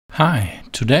Hi,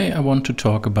 today I want to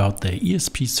talk about the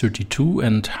ESP32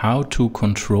 and how to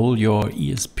control your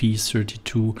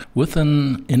ESP32 with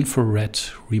an infrared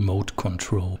remote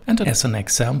control. And as an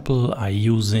example, I'm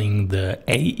using the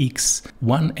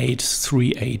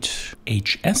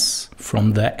AX-1838HS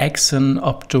from the Axon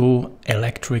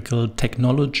Opto-Electrical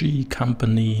Technology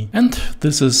company. And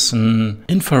this is an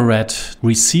infrared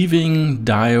receiving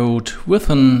diode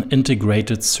with an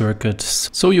integrated circuit.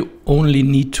 So you only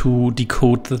need to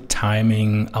decode the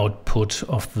timing output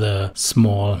of the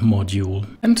small module.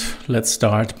 And let's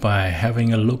start by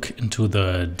having a look into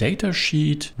the data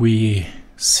sheet. We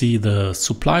see the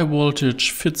supply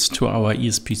voltage fits to our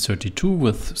ESP32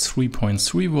 with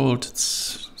 3.3 volts.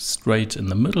 It's straight in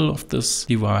the middle of this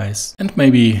device. And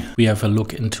maybe we have a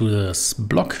look into this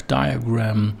block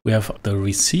diagram. We have the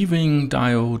receiving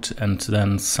diode and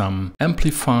then some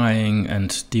amplifying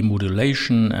and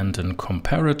demodulation and a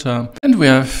comparator. And we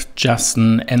have just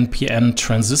an NPN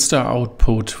transistor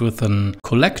output with a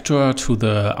collector to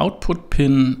the output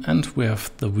pin. And we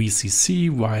have the VCC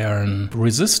via a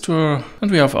resistor. And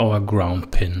we have our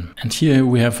ground pin. And here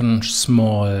we have a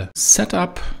small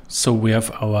setup. So we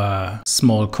have our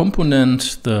small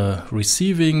component, the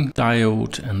receiving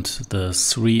diode and the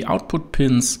 3 output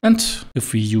pins. And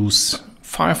if we use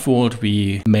 5 volt,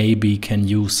 we maybe can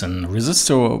use a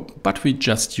resistor, but we're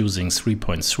just using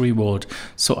 3.3 volt,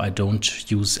 so I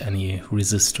don't use any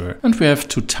resistor. And we have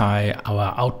to tie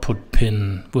our output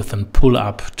pin with a pull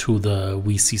up to the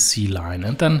VCC line,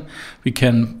 and then we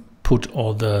can put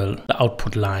all the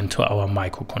output line to our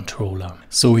microcontroller.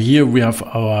 So here we have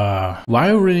our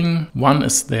wiring. 1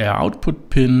 is the output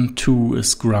pin, 2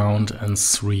 is ground, and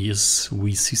 3 is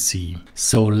VCC.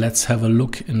 So let's have a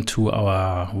look into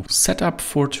our setup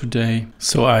for today.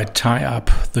 So I tie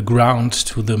up the ground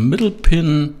to the middle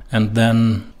pin and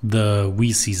then the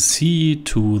VCC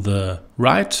to the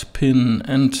right pin,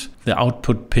 and the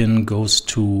output pin goes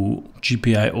to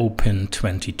GPIO pin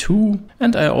 22,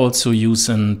 and I also use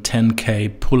a 10K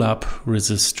pull-up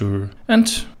resistor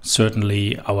and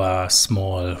certainly our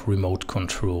small remote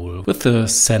control with the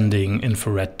sending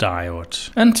infrared diode.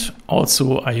 And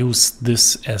also I use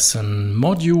this as a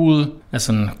module, as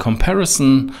a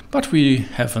comparison, but we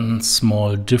have a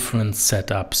small different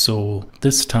setup. So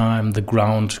this time the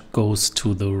ground goes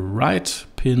to the right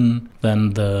pin,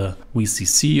 then the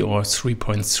VCC or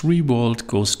 3.3 volt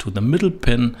goes to the middle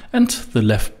pin, and the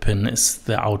left pin is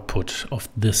the output of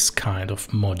this kind of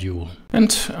module.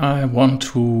 And I want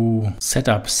to set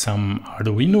up some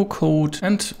Arduino code,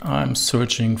 and I'm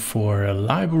searching for a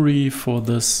library for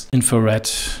this infrared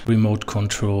remote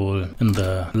control in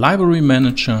the library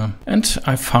manager. And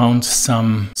I found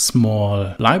some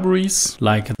small libraries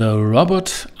like the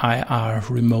robot IR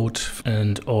Remote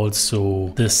and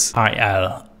also this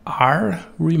IR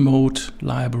Remote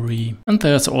library, and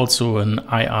there's also an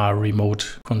IR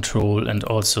remote control and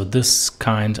also this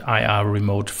kind IR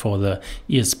remote for the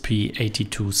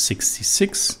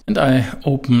ESP3266. And I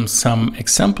open some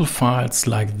example files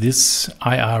like this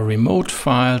IR remote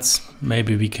files.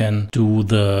 Maybe we can do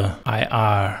the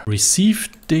IR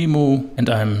received demo,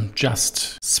 and I'm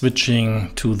just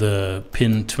switching to the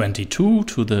pin 22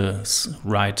 to the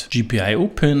right GPIO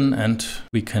pin, and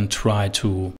we can try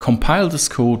to compile this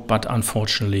code, but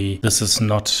unfortunately this is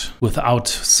not without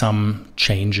some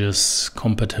changes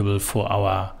compatible for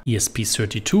our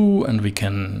ESP32, and we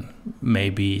can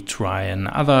maybe try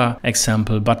another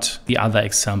example, but the other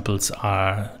examples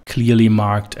are clearly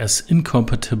marked as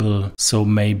incompatible. So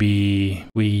maybe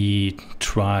we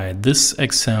try this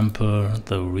example,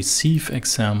 the receive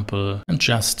example, and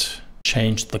just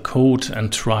change the code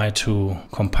and try to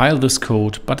compile this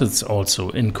code, but it's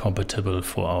also incompatible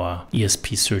for our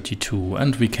ESP32.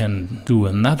 And we can do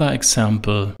another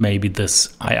example, maybe this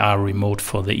IR remote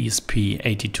for the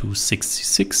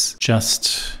ESP8266.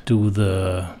 Just do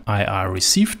the IR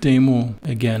receive demo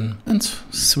again and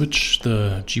switch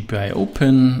the GPIO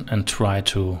pin and try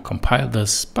to compile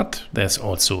this, but there's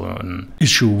also an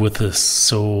issue with this.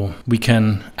 So we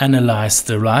can analyze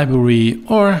the library,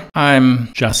 or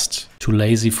I'm just too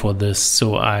lazy for this,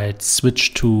 so I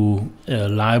switched to a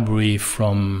library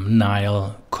from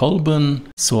Niall Colburn.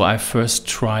 So I first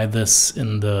try this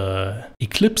in the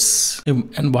Eclipse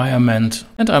environment,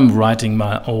 and I'm writing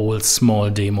my old small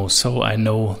demo so I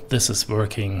know this is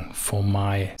working for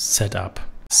my setup.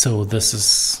 So this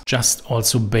is just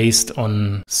also based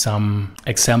on some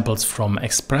examples from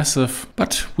Expressive,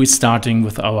 but we're starting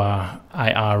with our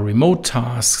IR remote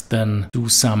task, then do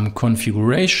some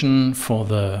configuration for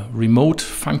the remote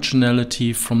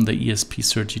functionality from the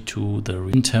ESP32, the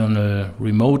internal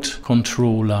remote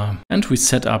controller, and we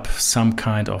set up some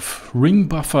kind of ring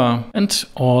buffer, and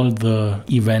all the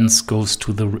events goes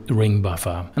to the ring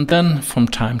buffer. And then from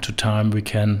time to time we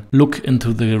can look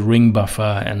into the ring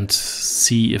buffer and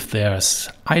see if there's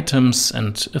items,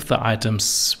 and if the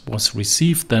items was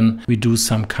received, then we do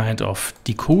some kind of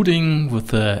decoding with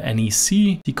the NEC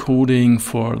decoding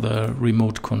for the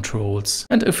remote controls.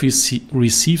 And if we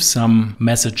receive some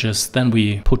messages, then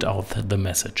we put out the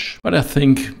message. But I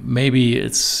think maybe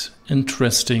it's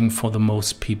interesting for the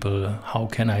most people, how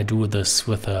can I do this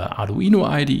with a Arduino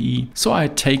IDE? So I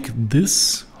take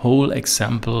this whole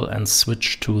example and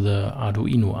switch to the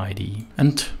Arduino IDE.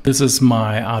 And this is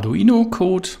my Arduino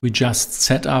code. We just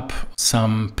set up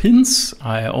some pins.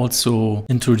 I also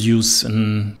introduce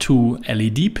 2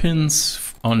 LED pins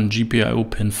on GPIO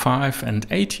pin 5 and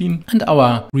 18, and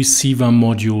our receiver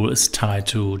module is tied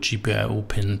to GPIO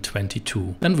pin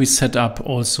 22. Then we set up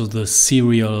also the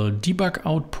serial debug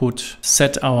output,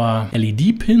 set our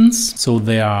LED pins, so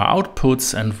they are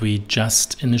outputs, and we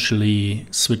just initially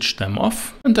switch them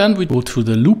off. And then we go to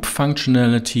the loop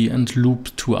functionality and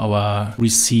loop to our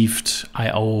received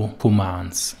IO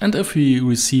commands. And if we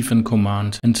receive a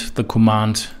command and the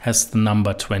command has the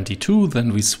number 22,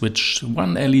 then we switch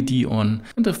one LED on.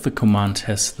 And if the command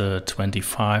has the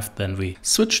 25, then we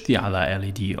switch the other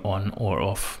LED on or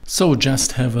off. So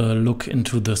just have a look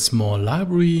into the small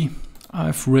library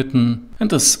I've written,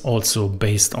 and is also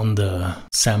based on the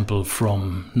sample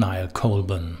from Niall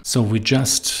Colburn. So we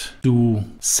just do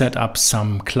set up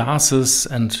some classes,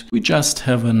 and we just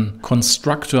have a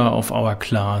constructor of our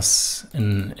class,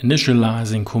 an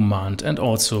initializing command, and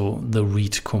also the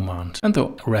read command. And the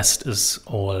rest is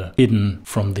all hidden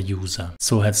from the user.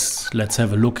 So let's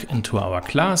have a look into our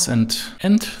class, and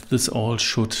this all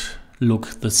should look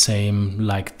the same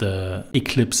like the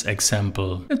Eclipse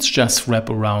example. It's just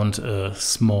wrap around a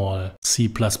small C++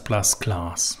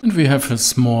 class. And we have a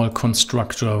small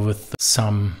constructor with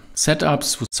some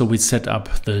setups. So we set up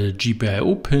the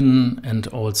GPIO pin, and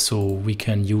also we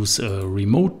can use a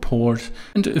remote port.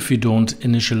 And if we don't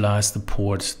initialize the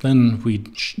port, then we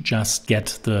just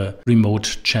get the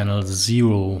remote channel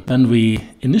 0. Then we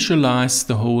initialize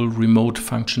the whole remote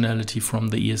functionality from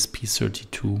the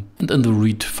ESP32. And in the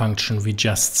read function, we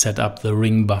just set up the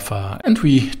ring buffer, and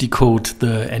we decode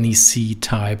the NEC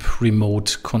type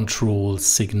remote control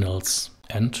signals.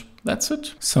 And that's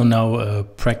it. So now a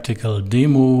practical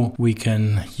demo. We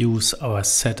can use our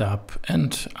setup,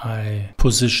 and I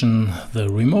position the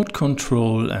remote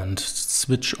control and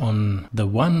switch on the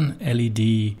one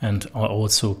LED, and I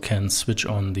also can switch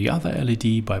on the other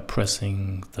LED by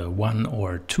pressing the 1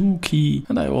 or 2 key,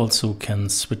 and I also can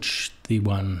switch the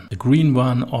green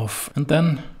one off, and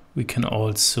then we can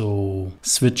also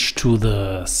switch to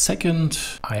the second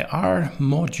IR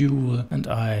module, and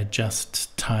I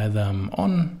just tie them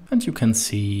on, and you can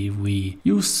see we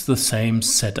use the same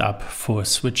setup for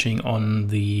switching on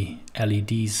the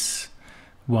LEDs,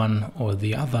 one or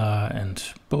the other and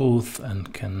both,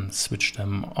 and can switch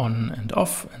them on and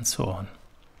off and so on.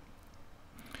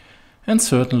 And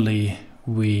certainly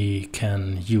we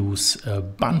can use a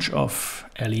bunch of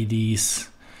LEDs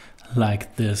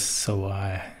like this. So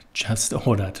I just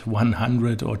ordered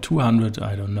 100 or 200,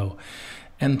 I don't know.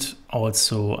 And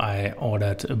also I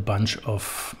ordered a bunch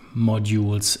of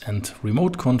modules and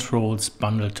remote controls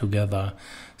bundled together.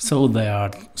 So they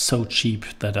are so cheap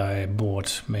that I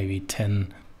bought maybe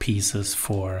 10 pieces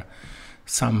for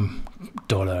some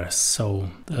dollars. So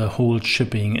the whole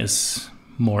shipping is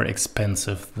more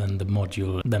expensive than the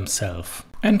module themselves.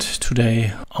 And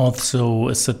today also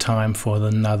is the time for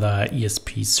another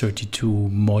ESP32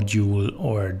 module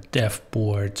or dev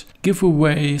board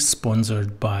giveaway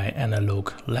sponsored by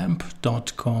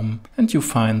analoglamp.com, and you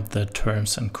find the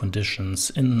terms and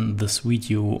conditions in this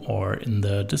video or in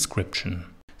the description.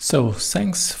 So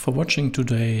thanks for watching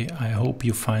today. I hope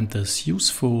you find this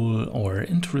useful or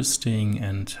interesting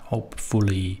and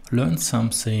hopefully learn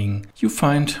something. You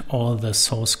find all the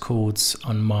source codes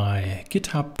on my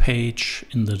GitHub page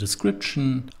in the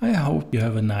description. I hope you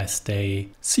have a nice day.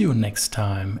 See you next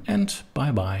time, and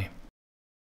bye bye.